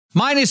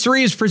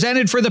-3 is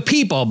presented for the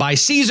people by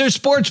Caesars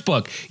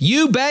Sportsbook.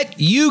 You bet,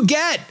 you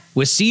get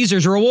with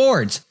Caesars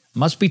Rewards.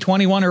 Must be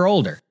 21 or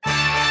older.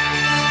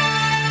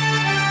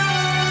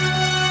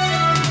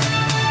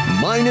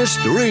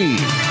 -3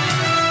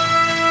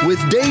 with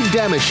Dave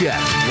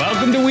Damashek.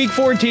 Welcome to Week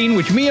 14,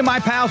 which me and my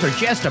pals are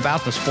just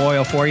about to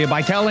spoil for you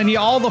by telling you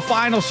all the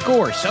final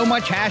scores. So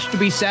much has to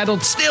be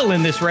settled still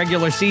in this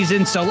regular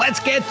season, so let's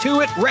get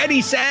to it.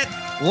 Ready, set,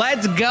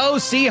 let's go.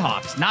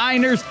 Seahawks,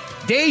 Niners,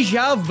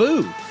 deja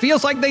vu.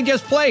 Feels like they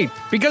just played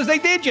because they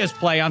did just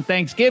play on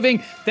Thanksgiving.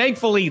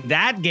 Thankfully,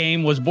 that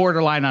game was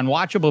borderline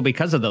unwatchable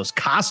because of those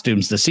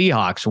costumes the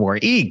Seahawks wore.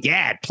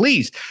 Egad,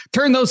 please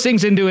turn those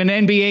things into an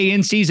NBA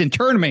in-season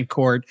tournament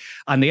court.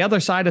 On the other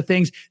side of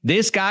things,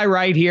 this guy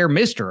right here,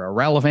 Mr.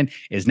 Irrelevant,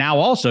 is now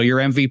also your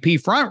MVP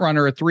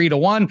frontrunner at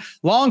 3-1.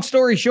 Long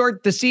story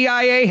short, the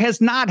CIA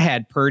has not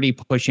had Purdy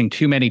pushing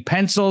too many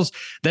pencils.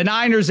 The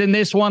Niners in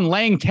this one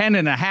laying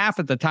 10.5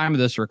 at the time of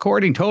this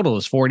recording. Total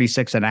is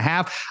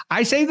 46.5.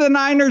 I say the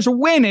Niners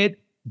win it,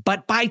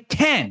 but by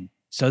 10.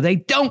 So they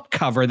don't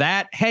cover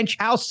that. Hench,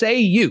 how say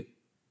you?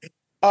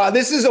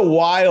 This is a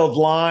wild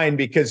line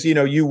because,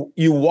 you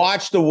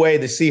watch the way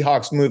the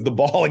Seahawks move the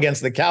ball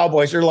against the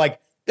Cowboys. You're like,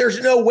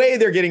 there's no way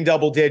they're getting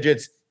double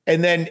digits.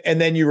 And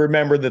then you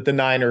remember that the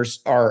Niners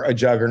are a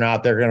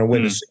juggernaut. They're going to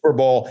win the Super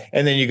Bowl.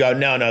 And then you go,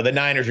 no, the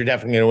Niners are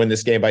definitely going to win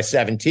this game by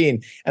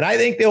 17. And I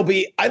think they'll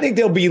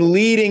be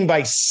leading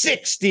by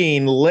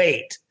 16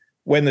 late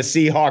when the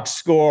Seahawks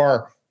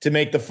score to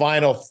make the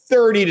final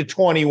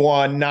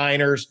 30-21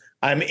 Niners.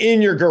 I'm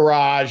in your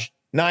garage.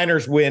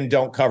 Niners win.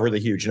 Don't cover the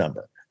huge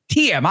number.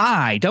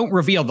 TMI, don't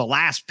reveal the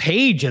last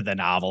page of the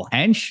novel,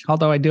 Hench.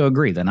 Although I do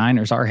agree, the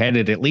Niners are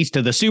headed at least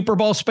to the Super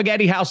Bowl.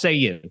 Spaghetti, how say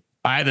you?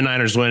 I had the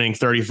Niners winning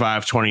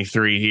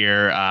 35-23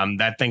 here.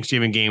 That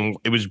Thanksgiving game,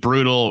 it was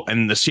brutal,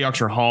 and the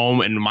Seahawks are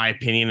home, in my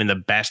opinion, in the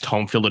best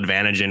home field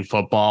advantage in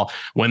football.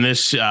 When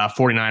this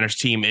 49ers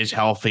team is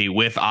healthy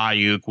with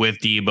Ayuk, with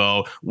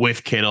Debo,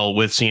 with Kittle,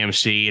 with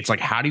CMC, it's like,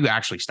 how do you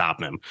actually stop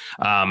them?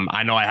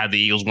 I know I had the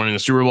Eagles winning the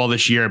Super Bowl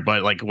this year,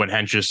 but like what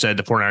Hench just said,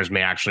 the 49ers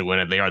may actually win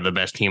it. They are the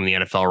best team in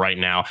the NFL right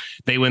now.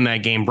 They win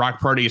that game. Brock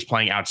Purdy is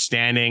playing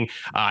outstanding.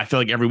 I feel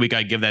like every week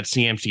I give that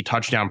CMC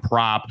touchdown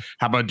prop.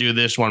 How about do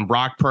this one?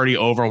 Brock Purdy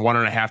over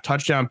 1.5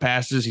 touchdown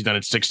passes. He's done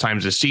it 6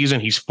 times this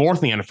season. He's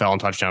 4th in the NFL in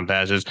touchdown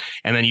passes.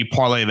 And then you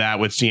parlay that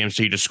with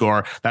CMC to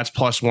score. That's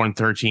plus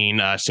 113,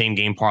 same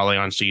game parlay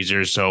on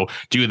Caesars. So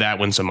do that,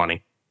 win some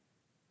money.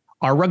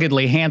 Our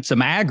ruggedly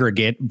handsome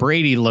aggregate,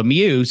 Brady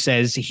Lemieux,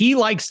 says he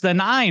likes the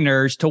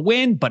Niners to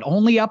win, but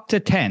only up to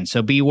 10.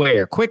 So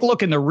beware. Quick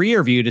look in the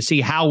rear view to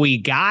see how we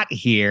got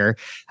here.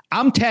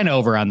 I'm 10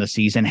 over on the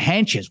season.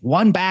 Hench is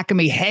one back of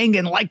me,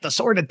 hanging like the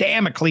sword of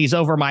Damocles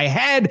over my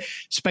head.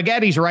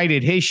 Spaghetti's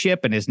righted his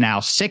ship and is now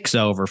 6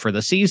 over for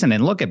the season.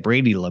 And look at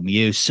Brady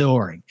Lemieux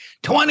soaring.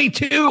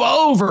 22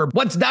 over.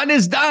 What's done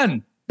is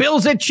done.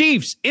 Bills at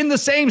Chiefs in the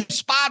same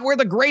spot where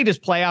the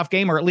greatest playoff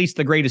game, or at least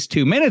the greatest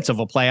 2 minutes of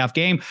a playoff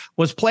game,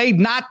 was played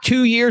not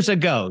 2 years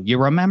ago. You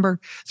remember?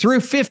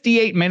 Through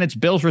 58 minutes,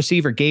 Bills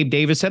receiver Gabe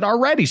Davis had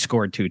already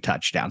scored 2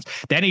 touchdowns.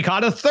 Then he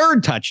caught a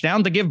 3rd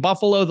touchdown to give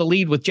Buffalo the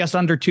lead with just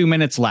under 2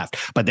 minutes left.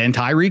 But then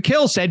Tyreek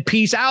Hill said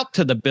peace out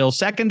to the Bills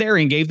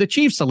secondary and gave the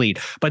Chiefs the lead.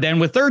 But then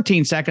with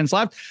 13 seconds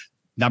left,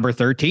 number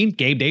 13,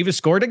 Gabe Davis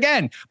scored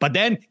again. But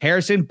then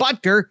Harrison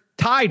Butker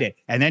tied it.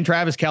 And then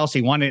Travis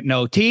Kelce won it in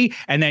OT.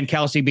 And then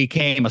Kelce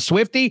became a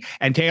Swiftie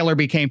and Taylor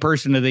became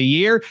person of the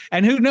year.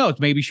 And who knows,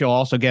 maybe she'll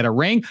also get a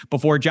ring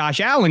before Josh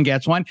Allen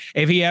gets one,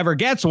 if he ever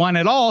gets one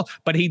at all.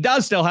 But he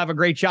does still have a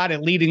great shot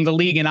at leading the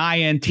league in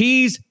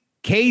INTs.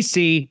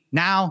 KC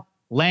now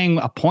laying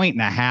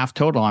 1.5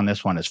 total on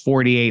this one is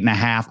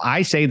 48.5.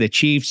 I say the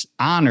Chiefs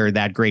honor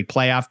that great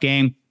playoff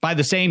game by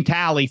the same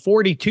tally,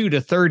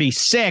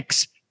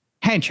 42-36.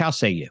 Hench, how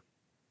say you?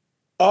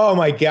 Oh,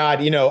 my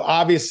God.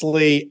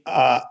 Obviously,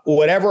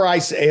 whatever I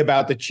say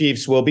about the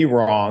Chiefs will be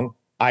wrong.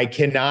 I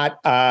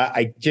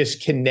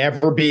just can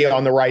never be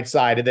on the right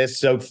side of this.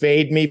 So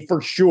fade me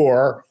for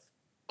sure.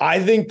 I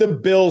think the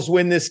Bills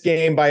win this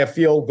game by a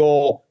field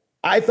goal.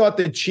 I thought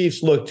the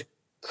Chiefs looked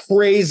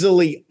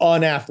crazily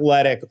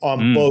unathletic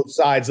on both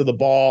sides of the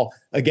ball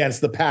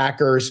against the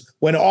Packers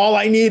when all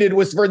I needed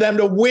was for them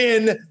to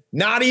win,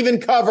 not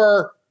even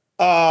cover.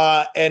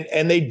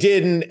 And they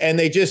didn't. And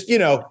they just,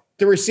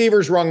 the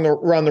receivers run the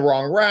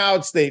wrong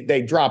routes.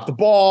 They drop the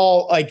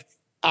ball. Like,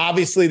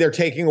 obviously they're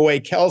taking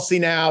away Kelce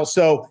now.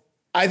 So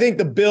I think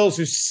the Bills,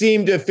 who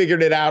seem to have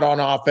figured it out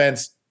on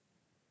offense,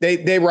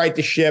 they right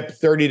the ship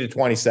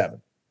 30-27.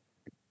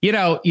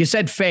 You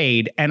said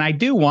fade, and I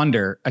do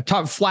wonder,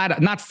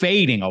 not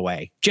fading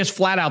away, just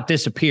flat out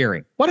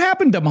disappearing. What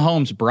happened to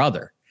Mahomes'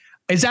 brother?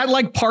 Is that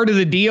like part of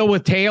the deal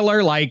with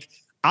Taylor? Like,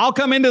 I'll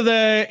come into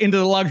the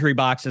luxury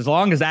box as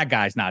long as that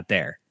guy's not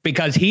there,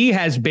 because he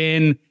has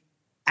been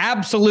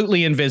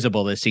absolutely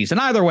invisible this season.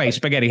 Either way,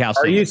 Spaghetti House.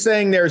 Are you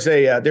saying there's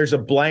a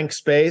blank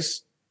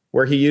space?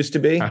 where he used to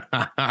be.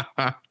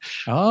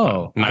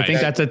 Oh, nice. I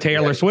think that's a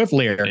Taylor Swift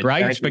lyric,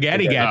 right?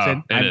 Spaghetti gets it.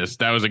 It is.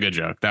 That was a good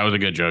joke.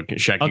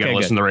 Shaq, you got to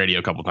listen to the radio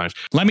a couple times.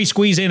 Let me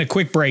squeeze in a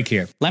quick break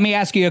here. Let me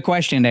ask you a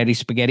question, Eddie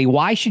Spaghetti.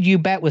 Why should you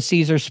bet with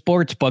Caesars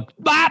Sportsbook?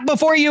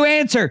 Before you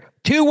answer,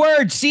 2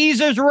 words,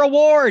 Caesars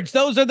Rewards.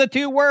 Those are the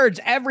 2 words.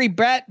 Every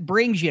bet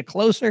brings you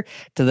closer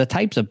to the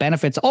types of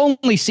benefits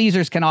only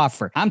Caesars can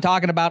offer. I'm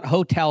talking about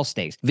hotel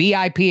stays,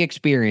 VIP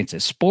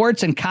experiences,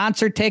 sports and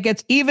concert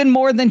tickets, even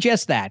more than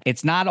just that.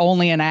 It's not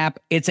only an app,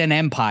 it's an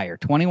empire.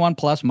 21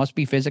 plus must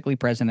be physically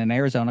present in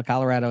Arizona,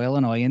 Colorado,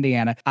 Illinois,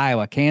 Indiana,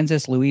 Iowa,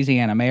 Kansas,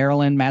 Louisiana,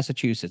 Maryland,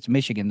 Massachusetts,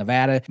 Michigan,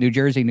 Nevada, New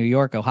Jersey, New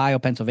York, Ohio,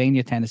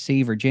 Pennsylvania,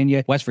 Tennessee,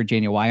 Virginia, West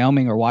Virginia,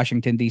 Wyoming, or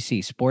Washington,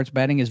 D.C. Sports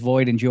betting is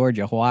void in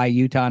Georgia, Hawaii,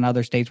 Utah, and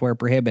other states where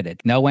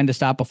prohibited. Know when to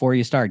stop before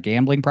you start.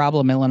 Gambling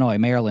problem? Illinois,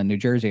 Maryland, New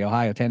Jersey,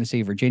 Ohio,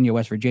 Tennessee, Virginia,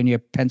 West Virginia,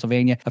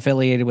 Pennsylvania,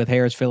 affiliated with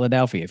Harris,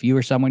 Philadelphia. If you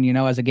or someone you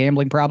know has a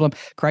gambling problem,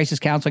 crisis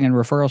counseling and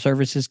referral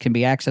services can be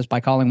accessed by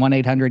calling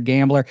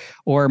 1-800-GAMBLER,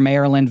 or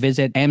Maryland,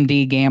 visit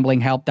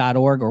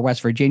mdgamblinghelp.org, or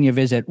West Virginia,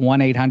 visit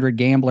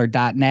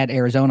 1-800-GAMBLER.net.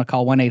 Arizona,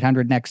 call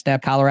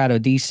 1-800-NEXT-STEP. Colorado,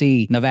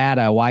 D.C.,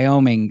 Nevada,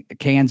 Wyoming,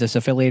 Kansas,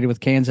 affiliated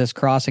with Kansas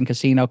Crossing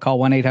Casino, call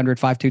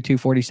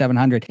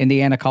 1-800-522-4700.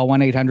 Indiana, call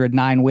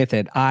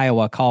 1-800-9-WITH-IT.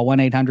 Iowa, call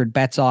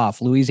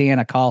 1-800-BETS-OFF.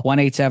 Louisiana, call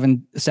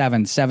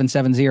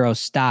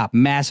 1-877-770-STOP.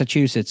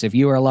 Massachusetts, if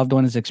you or a loved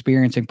one is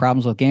experiencing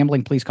problems with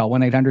gambling, please call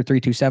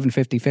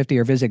 1-800-327-5050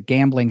 or visit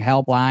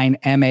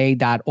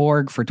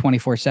gamblinghelplinema.org for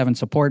 24/7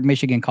 support.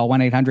 Michigan, call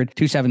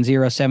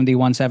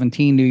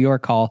 1-800-270-7117. New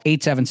York, call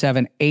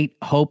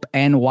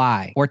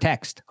 877-8-HOPE-NY or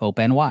text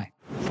HOPE-NY.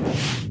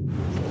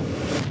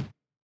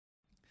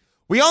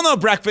 We all know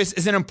breakfast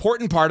is an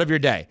important part of your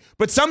day,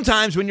 but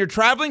sometimes when you're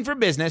traveling for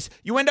business,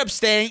 you end up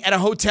staying at a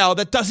hotel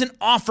that doesn't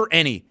offer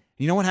any.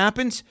 You know what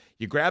happens?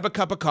 You grab a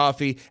cup of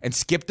coffee and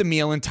skip the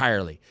meal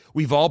entirely.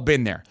 We've all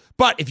been there.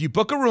 But if you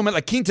book a room at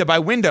La Quinta by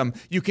Wyndham,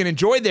 you can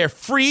enjoy their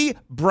free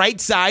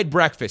Bright Side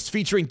breakfast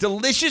featuring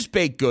delicious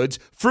baked goods,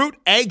 fruit,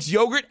 eggs,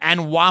 yogurt,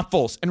 and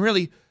waffles. And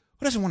really,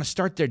 who doesn't want to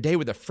start their day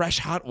with a fresh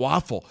hot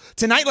waffle?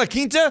 Tonight, La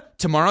Quinta,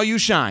 tomorrow you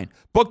shine.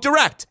 Book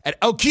direct at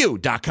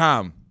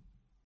lq.com.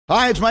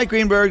 Hi, it's Mike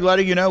Greenberg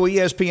letting you know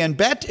ESPN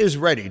Bet is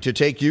ready to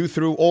take you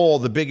through all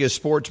the biggest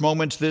sports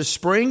moments this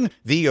spring.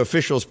 The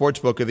official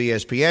sportsbook of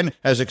ESPN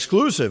has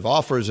exclusive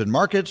offers and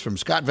markets from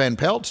Scott Van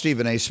Pelt,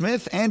 Stephen A.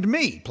 Smith, and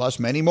me, plus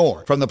many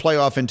more. From the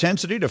playoff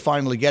intensity to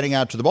finally getting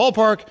out to the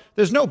ballpark,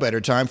 there's no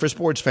better time for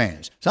sports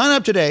fans. Sign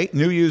up today.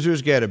 New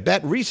users get a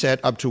bet reset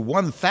up to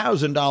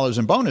 $1,000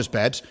 in bonus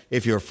bets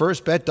if your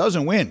first bet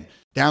doesn't win.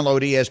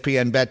 Download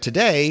ESPN Bet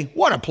today.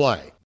 What a play.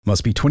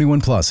 Must be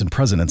 21 plus and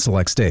present in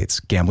select states.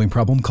 Gambling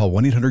problem? Call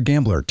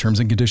 1-800-GAMBLER. Terms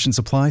and conditions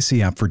apply.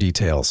 See app for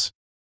details.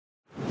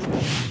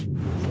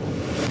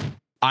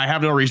 I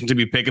have no reason to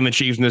be picking the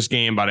Chiefs in this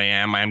game, but I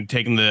am. I'm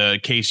taking the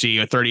KC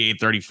at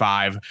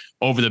 38-35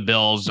 over the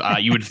Bills.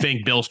 You would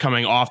think Bills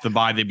coming off the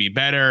bye, they'd be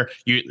better.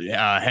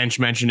 Hench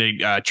mentioned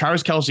it.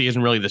 Travis Kelce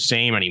isn't really the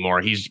same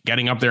anymore. He's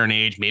getting up there in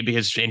age. Maybe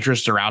his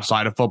interests are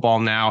outside of football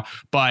now.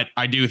 But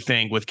I do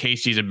think with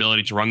Casey's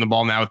ability to run the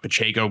ball now, with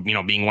Pacheco,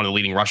 being one of the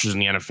leading rushers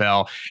in the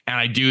NFL, and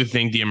I do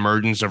think the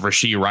emergence of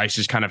Rashee Rice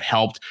has kind of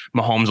helped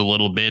Mahomes a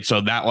little bit. So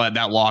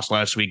that loss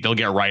last week, they'll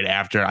get right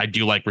after. I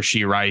do like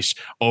Rashee Rice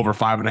over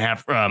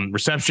 5.5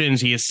 receptions.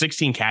 He has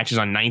 16 catches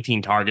on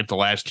 19 targets the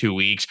last 2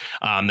 weeks.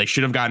 They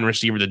should have gotten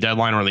receiver the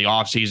deadline or the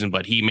offseason,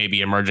 but he may be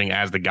emerging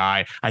as the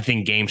guy. I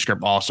think game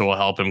script also will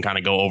help him kind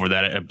of go over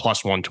that at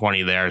plus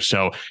 120 there.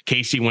 So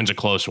KC wins a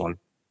close one.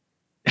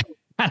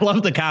 I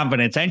love the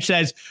confidence. Hench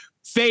says,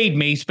 fade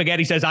me.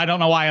 Spaghetti says, I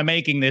don't know why I'm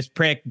making this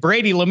pick.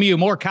 Brady Lemieux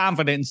more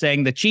confident in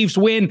saying the Chiefs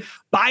win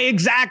by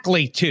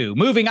exactly 2.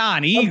 Moving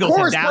on. Eagles. Of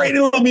course, Brady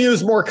Lemieux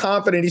is more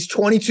confident. He's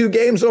 22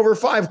 games over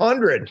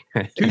 500.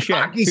 Touche.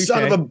 Hockey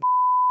son of a...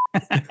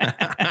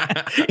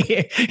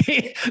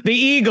 The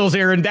Eagles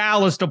here in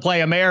Dallas to play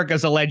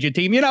America's alleged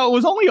team. It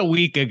was only a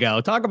week ago.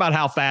 Talk about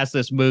how fast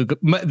this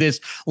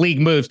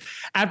league moves.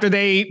 After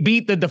they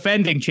beat the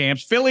defending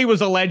champs, Philly was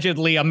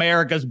allegedly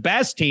America's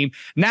best team.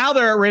 Now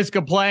they're at risk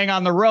of playing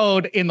on the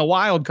road in the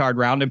wild card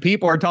round, and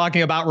people are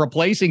talking about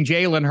replacing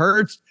Jalen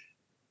Hurts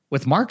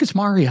with Marcus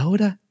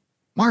Mariota.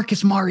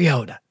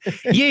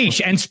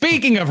 Yeesh. And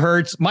speaking of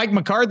Hurts, Mike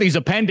McCarthy's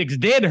appendix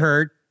did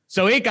hurt,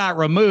 so it got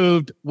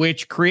removed,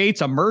 which creates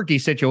a murky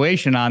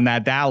situation on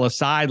that Dallas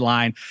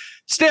sideline.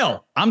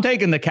 Still, I'm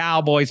taking the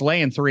Cowboys,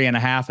 laying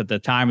 3.5 at the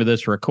time of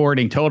this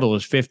recording. Total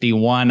is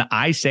 51.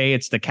 I say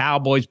it's the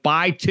Cowboys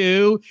by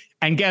 2.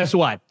 And guess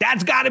what?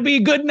 That's got to be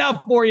good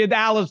enough for you,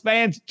 Dallas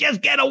fans.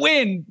 Just get a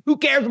win. Who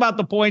cares about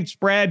the point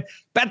spread?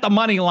 Bet the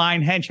money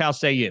line. Hench, how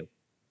say you?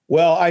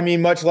 Well, I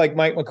mean, much like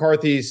Mike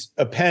McCarthy's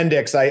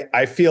appendix,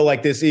 I feel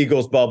like this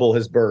Eagles bubble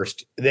has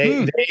burst.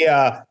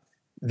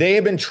 They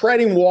have been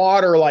treading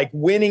water, like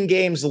winning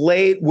games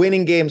late,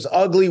 winning games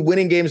ugly,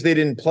 winning games they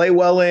didn't play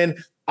well in.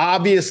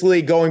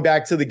 Obviously, going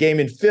back to the game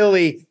in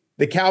Philly,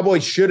 the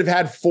Cowboys should have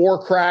had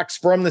 4 cracks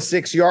from the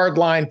 6-yard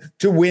line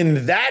to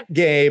win that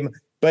game,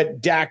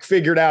 but Dak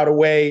figured out a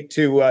way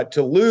to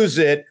lose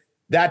it.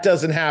 That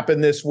doesn't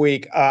happen this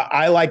week.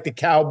 I like the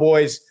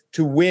Cowboys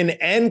to win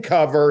and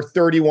cover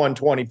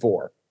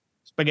 31-24.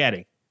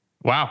 Spaghetti.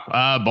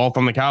 Wow. Both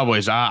on the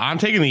Cowboys. I'm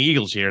taking the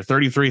Eagles here,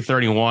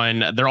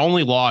 33-31. Their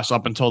only loss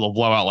up until the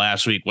blowout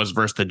last week was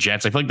versus the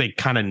Jets. I feel like they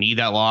kind of need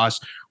that loss.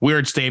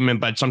 Weird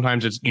statement, but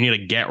sometimes you need a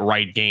get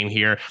right game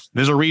here.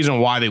 There's a reason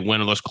why they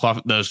win those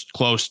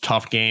close,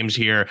 tough games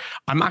here.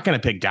 I'm not going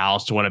to pick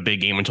Dallas to win a big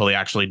game until they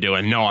actually do.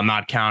 And no, I'm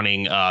not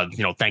counting,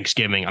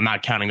 Thanksgiving. I'm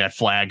not counting that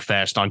flag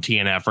fest on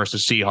TNF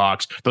versus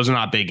Seahawks. Those are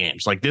not big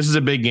games. Like, this is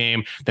a big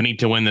game. They need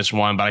to win this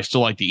one, but I still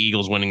like the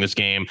Eagles winning this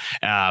game.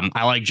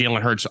 I like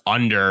Jalen Hurts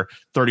under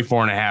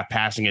 34.5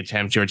 passing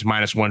attempts here. It's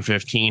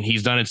 -115.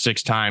 He's done it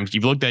 6 times.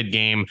 You've looked at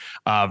game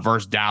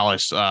versus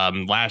Dallas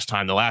the last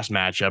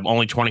matchup,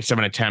 only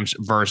 27 attempts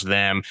versus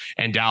them,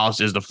 and Dallas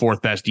is the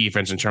 4th best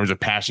defense in terms of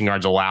passing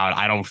yards allowed.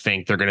 I don't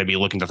think they're going to be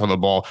looking to throw the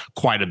ball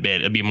quite a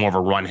bit. It'd be more of a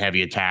run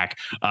heavy attack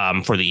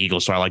for the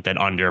Eagles, so I like that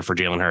under for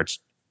Jalen Hurts.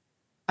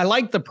 I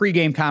like the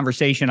pregame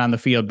conversation on the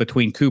field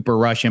between Cooper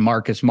Rush and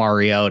Marcus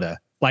Mariota.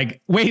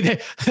 Like,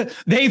 wait,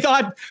 they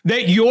thought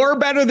that you're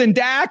better than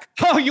Dak?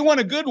 Oh, you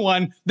want a good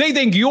one. They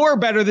think you're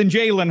better than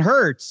Jalen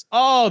Hurts.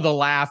 Oh, the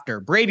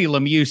laughter. Brady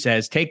Lemieux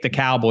says, take the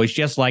Cowboys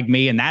just like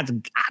me, and that's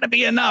got to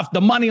be enough.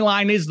 The money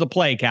line is the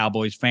play,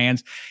 Cowboys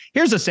fans.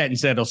 Here's a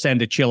sentence that'll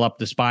send a chill up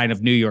the spine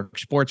of New York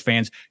sports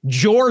fans.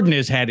 Jordan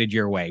is headed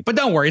your way. But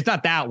don't worry, it's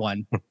not that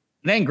one. It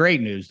ain't great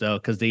news, though,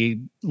 because the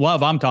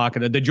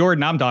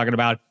Jordan I'm talking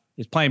about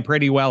is playing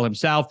pretty well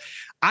himself.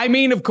 I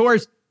mean, of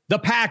course, the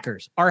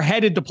Packers are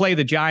headed to play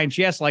the Giants.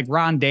 Yes, like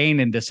Ron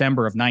Dane in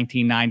December of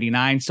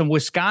 1999. Some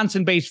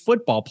Wisconsin-based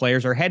football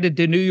players are headed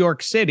to New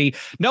York City.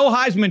 No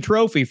Heisman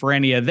Trophy for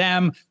any of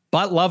them,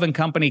 but Love and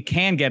company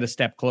can get a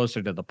step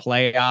closer to the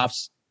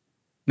playoffs.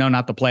 No,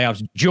 not the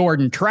playoffs.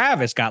 Jordan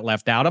Travis got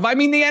left out of. I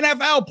mean, the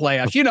NFL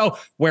playoffs,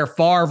 where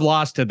Favre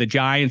lost to the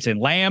Giants in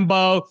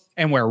Lambeau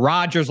and where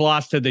Rodgers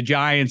lost to the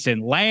Giants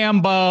in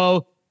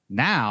Lambeau.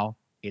 Now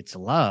it's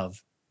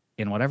Love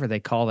in whatever they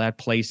call that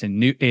place in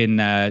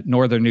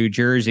northern New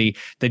Jersey.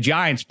 The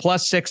Giants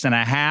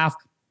 +6.5.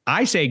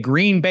 I say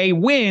Green Bay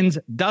wins,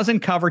 doesn't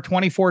cover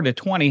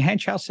 24-20.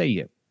 Hench, how say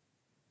you?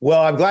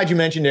 Well, I'm glad you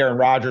mentioned Aaron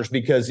Rodgers,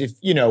 because if,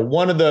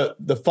 one of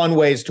the fun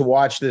ways to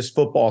watch this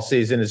football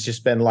season has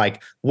just been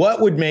like,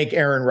 what would make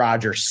Aaron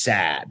Rodgers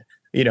sad?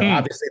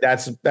 Obviously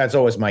that's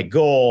always my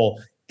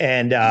goal.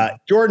 And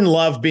Jordan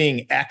Love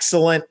being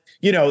excellent,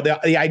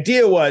 the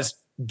idea was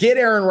get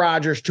Aaron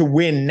Rodgers to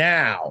win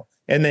now,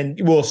 and then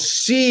we'll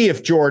see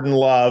if Jordan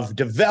Love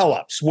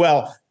develops.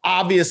 Well,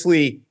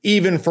 obviously,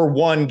 even for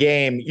one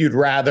game, you'd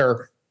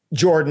rather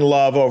Jordan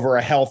Love over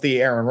a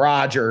healthy Aaron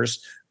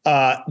Rodgers.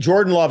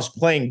 Jordan Love's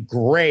playing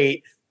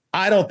great.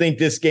 I don't think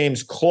this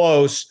game's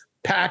close.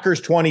 Packers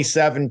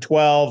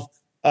 27-12.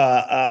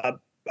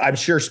 I'm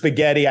sure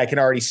Spaghetti, I can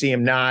already see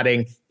him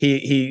nodding.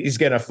 He's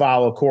going to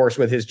follow course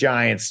with his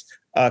Giants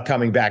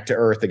coming back to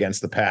earth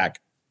against the Pack.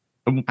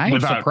 I'm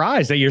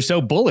surprised that you're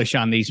so bullish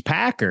on these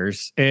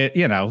Packers. Are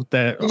they now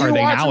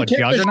a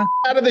juggernaut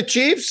out of the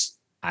Chiefs?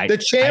 The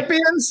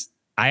champions?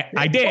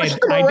 I did.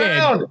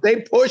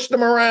 They pushed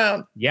them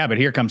around. Yeah, but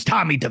here comes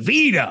Tommy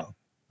DeVito.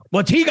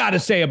 What's he got to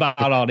say about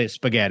all this,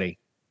 Spaghetti?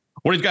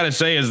 What he's got to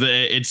say is that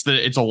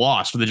it's a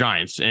loss for the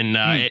Giants, and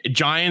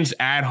Giants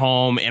at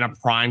home in a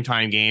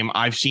primetime game.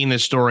 I've seen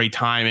this story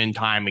time and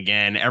time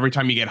again. Every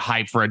time you get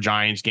hyped for a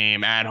Giants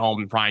game at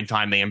home in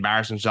primetime, they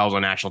embarrass themselves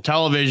on national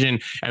television,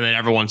 and then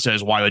everyone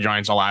says why the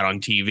Giants all out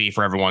on TV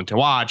for everyone to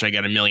watch. I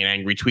get a million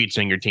angry tweets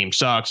saying your team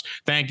sucks.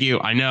 Thank you.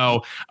 I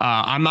know.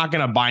 I'm not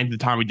going to buy into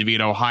the Tommy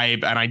DeVito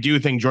hype, and I do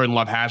think Jordan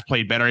Love has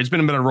played better. It's been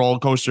a bit of a roller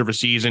coaster of a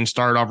season.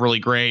 Started off really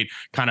great,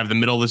 kind of the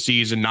middle of the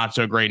season, not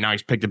so great. Now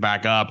he's picked it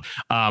back up.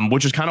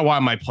 Which is kind of why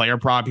my player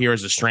prop here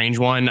is a strange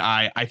one.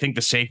 I think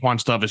the Saquon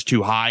stuff is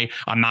too high.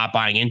 I'm not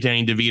buying into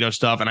any DeVito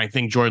stuff, and I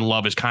think Jordan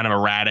Love is kind of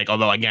erratic,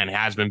 although, again,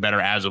 has been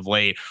better as of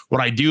late. What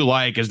I do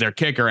like is their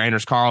kicker,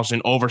 Anders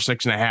Carlson, over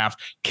 6.5,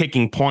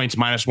 kicking points,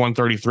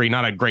 -133.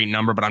 Not a great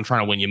number, but I'm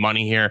trying to win you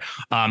money here.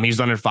 He's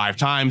done it 5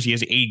 times. He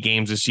has 8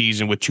 games this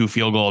season with 2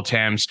 field goal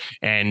attempts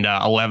and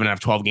 11 out of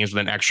 12 games with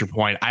an extra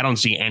point. I don't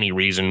see any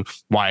reason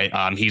why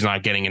he's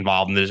not getting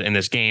involved in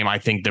this game. I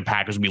think the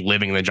Packers will be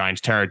living in the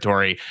Giants'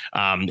 territory.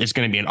 It's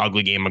going to be an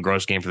ugly game, a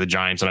gross game for the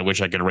Giants, and I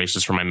wish I could erase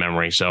this from my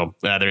memory. So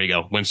there you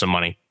go. Win some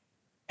money.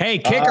 Hey,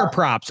 kicker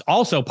props,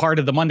 also part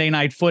of the Monday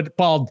Night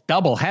Football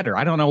doubleheader.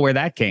 I don't know where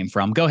that came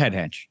from. Go ahead,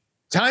 Hench.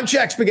 Time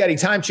check, Spaghetti.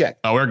 Time check.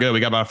 Oh, we're good. We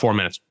got about 4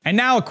 minutes. And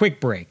now a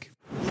quick break.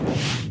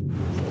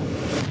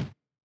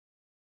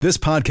 This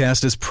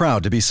podcast is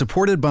proud to be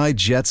supported by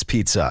Jets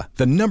Pizza,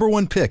 the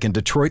 #1 pick in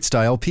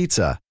Detroit-style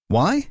pizza.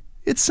 Why?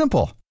 It's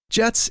simple.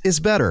 Jets is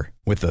better.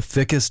 With the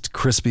thickest,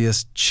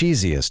 crispiest,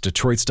 cheesiest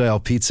Detroit-style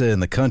pizza in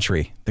the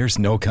country, there's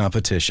no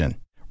competition.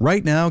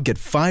 Right now, get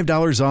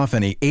 $5 off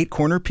any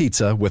 8-corner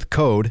pizza with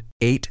code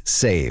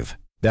 8SAVE.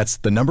 That's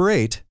the number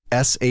 8,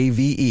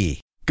 SAVE.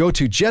 Go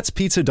to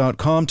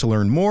jetspizza.com to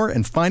learn more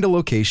and find a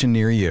location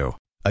near you.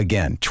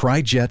 Again,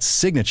 try Jet's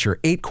signature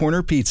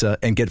 8-corner pizza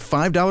and get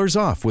 $5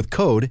 off with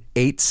code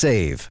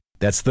 8SAVE.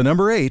 That's the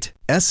number 8,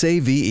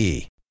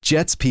 SAVE.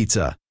 Jets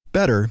Pizza.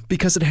 Better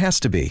because it has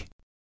to be.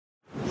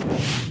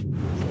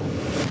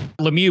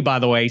 Lemieux, by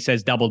the way,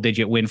 says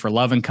double-digit win for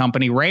Love and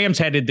Company. Rams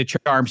headed to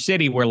Charm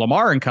City, where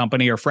Lamar and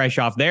company are fresh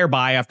off their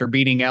bye after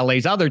beating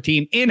LA's other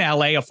team in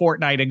LA a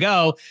fortnight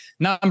ago.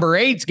 Number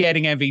 8's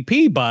getting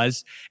MVP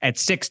buzz at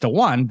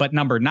 6-1, but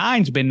number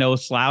 9's been no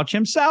slouch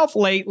himself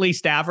lately.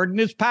 Stafford and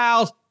his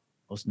pals,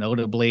 most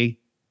notably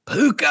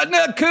Puka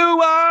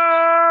Nacua,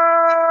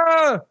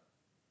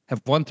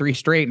 have won 3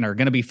 straight and are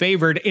going to be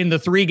favored in the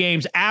 3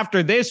 games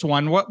after this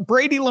one. What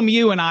Brady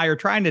Lemieux and I are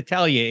trying to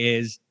tell you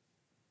is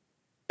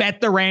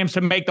bet the Rams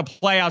to make the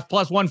playoffs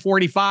plus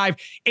 145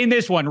 in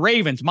this one.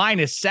 Ravens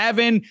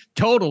 -7.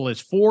 Total is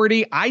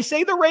 40. I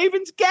say the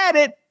Ravens get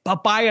it,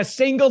 but by a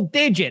single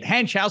digit.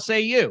 Hench, how say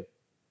you?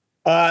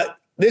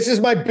 This is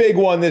my big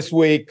one this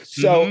week.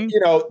 So,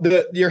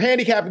 you're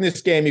handicapping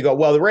this game. You go,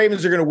 well, the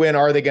Ravens are going to win.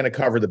 Are they going to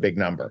cover the big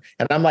number?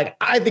 And I'm like,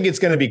 I think it's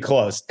going to be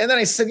close. And then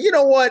I said, you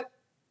know what?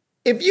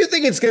 If you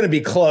think it's going to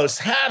be close,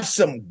 have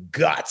some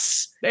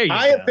guts.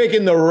 I am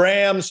picking the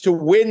Rams to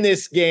win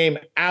this game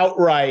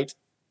outright.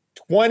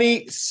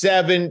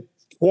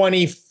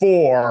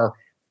 27-24.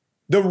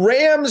 The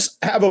Rams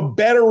have a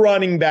better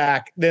running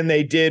back than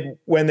they did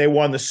when they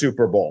won the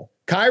Super Bowl.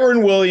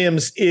 Kyron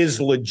Williams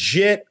is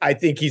legit. I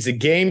think he's a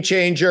game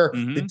changer.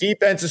 The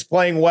defense is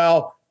playing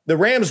well. The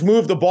Rams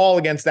moved the ball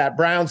against that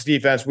Browns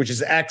defense, which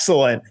is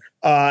excellent.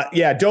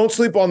 Don't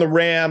sleep on the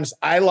Rams.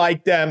 I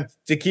like them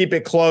to keep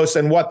it close,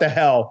 and what the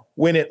hell,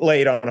 win it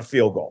late on a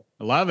field goal.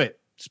 I love it.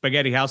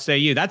 Spaghetti, how say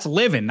you? That's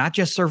living, not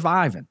just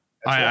surviving.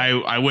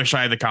 I wish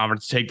I had the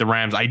confidence to take the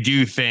Rams. I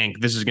do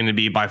think this is going to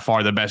be by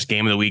far the best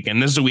game of the weekend.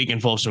 This is a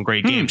weekend full of some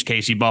great games.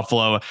 KC,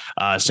 Buffalo,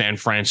 San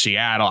Fran,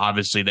 Seattle,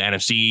 obviously the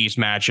NFC East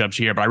matchups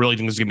here, but I really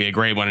think this is going to be a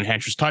great one. And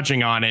Hench was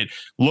touching on it.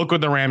 Look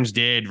what the Rams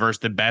did versus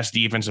the best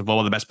defense in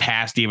football, the best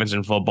pass defense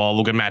in football.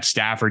 Look what Matt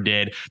Stafford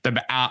did.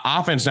 The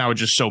offense now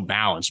is just so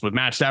balanced with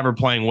Matt Stafford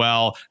playing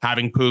well,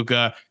 having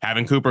Puka,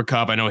 having Cooper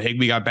Kupp. I know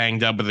Higbee got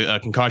banged up with a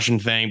concussion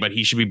thing, but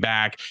he should be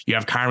back. You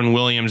have Kyron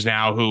Williams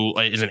now, who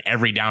is an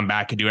every down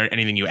back, could do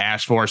anything you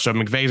ask for. So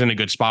McVay's in a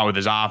good spot with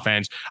his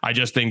offense. I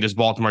just think this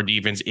Baltimore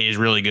defense is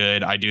really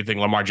good. I do think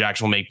Lamar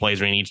Jackson will make plays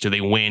when he needs to.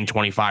 They win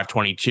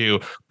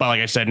 25-22. But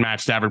like I said,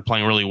 Matt Stafford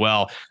playing really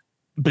well.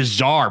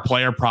 Bizarre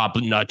player prop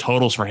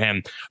totals for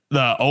him.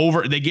 The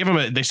over,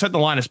 they set the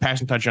line as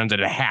passing touchdowns at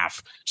a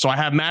half. So I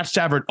have Matt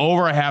Stafford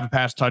over a half a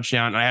pass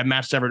touchdown, and I have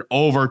Matt Stafford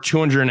over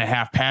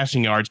 200.5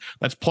 passing yards.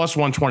 That's plus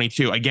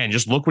 122. Again,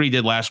 just look what he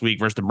did last week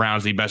versus the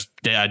Browns, the best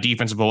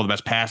defensive football, the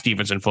best pass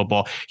defense in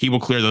football. He will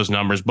clear those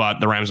numbers, but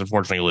the Rams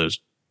unfortunately lose.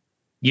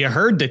 You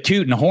heard the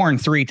toot and horn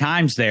 3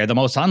 times there. The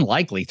most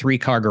unlikely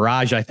 3-car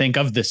garage, I think,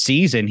 of the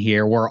season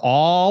here. We're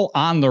all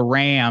on the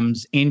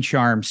Rams in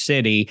Charm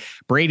City.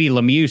 Brady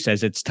Lemieux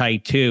says it's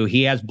tight, too.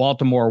 He has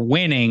Baltimore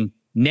winning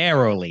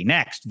narrowly.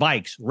 Next,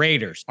 Vikes,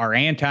 Raiders. Our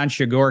Anton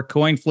Chigurh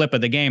coin flip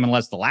of the game,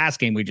 unless the last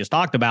game we just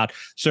talked about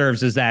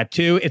serves as that,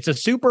 too. It's a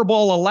Super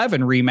Bowl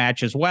 11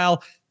 rematch as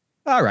well.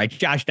 All right,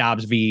 Josh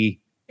Dobbs v.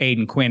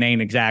 Aiden Quinn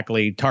ain't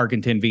exactly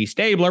Tarkenton v.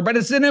 Stabler, but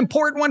it's an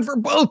important one for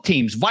both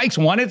teams. Vikes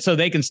want it so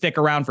they can stick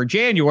around for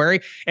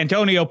January.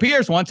 Antonio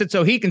Pierce wants it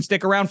so he can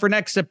stick around for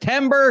next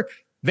September.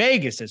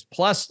 Vegas is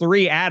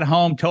 +3 at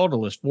home.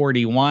 Total is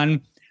 41.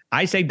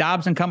 I say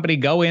Dobbs and company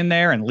go in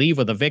there and leave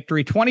with a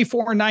victory.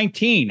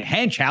 24-19.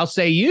 Hench, how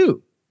say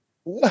you?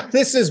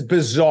 This is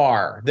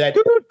bizarre that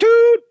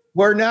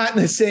we're not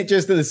in the same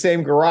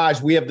garage.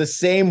 We have the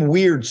same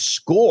weird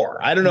score.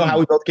 I don't know how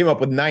we both came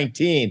up with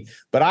 19,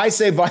 but I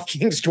say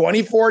Vikings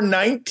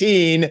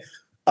 24-19.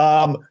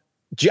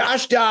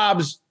 Josh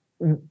Dobbs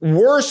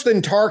worse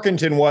than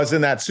Tarkenton was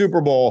in that Super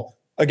Bowl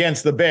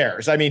against the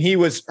Bears. I mean, he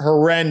was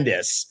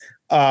horrendous.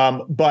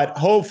 But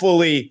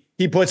hopefully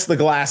he puts the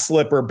glass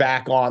slipper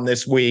back on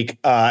this week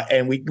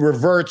and we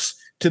reverts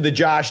to the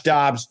Josh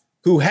Dobbs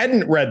who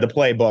hadn't read the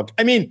playbook.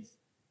 I mean,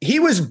 he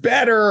was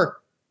better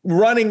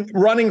running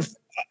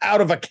out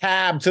of a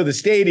cab to the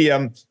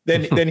stadium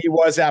than he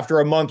was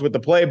after a month with the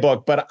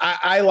playbook. But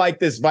I like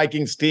this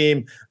Vikings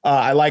team.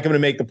 I like them to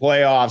make the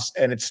playoffs,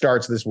 and it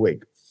starts this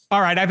week.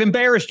 All right. I've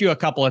embarrassed you a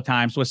couple of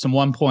times with some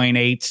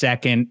 1.8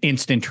 second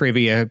instant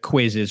trivia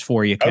quizzes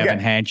for you, Kevin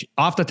Hench.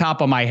 Off the top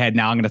of my head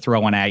now, I'm going to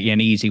throw one at you,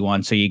 an easy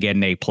one, so you get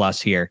an A+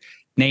 here.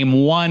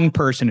 Name one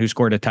person who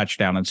scored a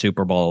touchdown in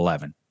Super Bowl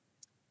 11.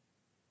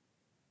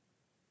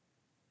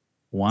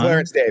 One.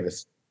 Clarence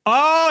Davis.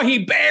 Oh,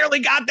 he barely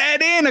got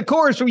that in. Of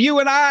course, from you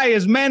and I,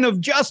 as men of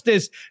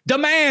justice,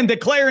 demand that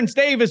Clarence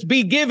Davis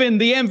be given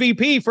the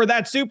MVP for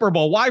that Super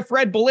Bowl. Why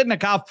Fred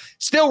Biletnikoff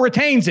still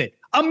retains it?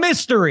 A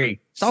mystery.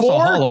 It's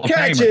also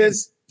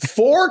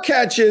Four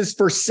catches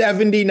for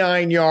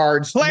 79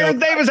 yards.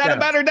 Clarence Davis had a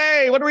better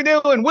day. What are we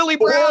doing? Willie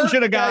Brown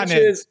should have gotten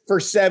it. For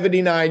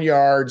 79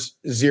 yards,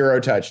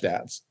 0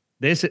 touchdowns.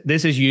 This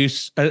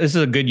is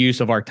a good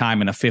use of our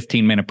time in a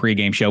 15-minute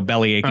pregame show,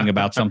 belly aching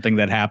about something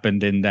that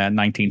happened in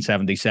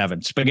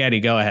 1977.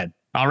 Spaghetti, go ahead.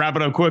 I'll wrap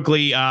it up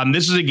quickly.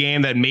 This is a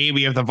game that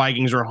maybe if the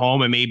Vikings are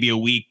home and maybe a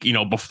week,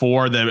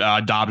 before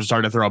the Dobbs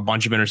started to throw a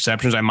bunch of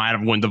interceptions, I might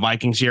have won the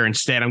Vikings here.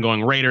 Instead, I'm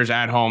going Raiders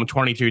at home,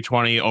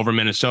 22-20 over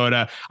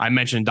Minnesota. I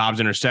mentioned Dobbs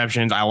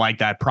interceptions. I like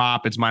that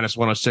prop. It's minus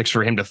 106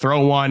 for him to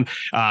throw one.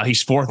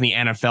 He's fourth in the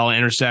NFL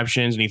in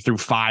interceptions, and he threw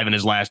 5 in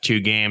his last 2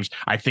 games.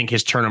 I think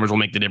his turnovers will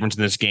make the difference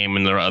in this game,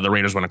 and the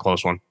Raiders win a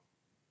close one.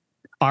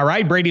 All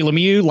right, Brady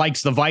Lemieux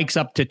likes the Vikes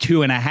up to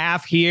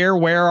 2.5 here.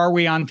 Where are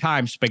we on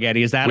time,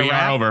 Spaghetti? Is that we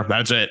are over?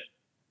 That's it.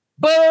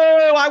 Boo!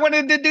 I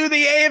wanted to do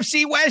the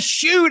AFC West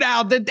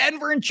shootout, the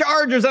Denver and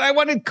Chargers, and I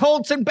wanted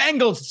Colts and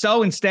Bengals.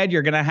 So instead,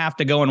 you're going to have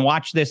to go and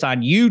watch this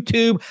on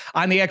YouTube,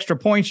 on the Extra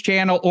Points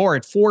channel, or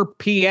at 4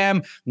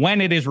 p.m.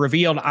 when it is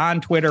revealed on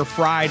Twitter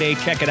Friday.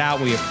 Check it out.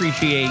 We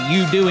appreciate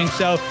you doing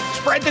so.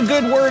 Spread the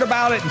good word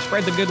about it and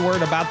spread the good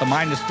word about the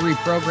 -3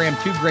 program.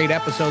 2 great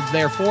episodes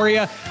there for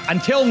you.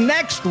 Until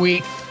next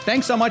week,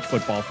 thanks so much,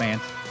 football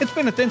fans. It's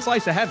been a thin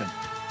slice of heaven.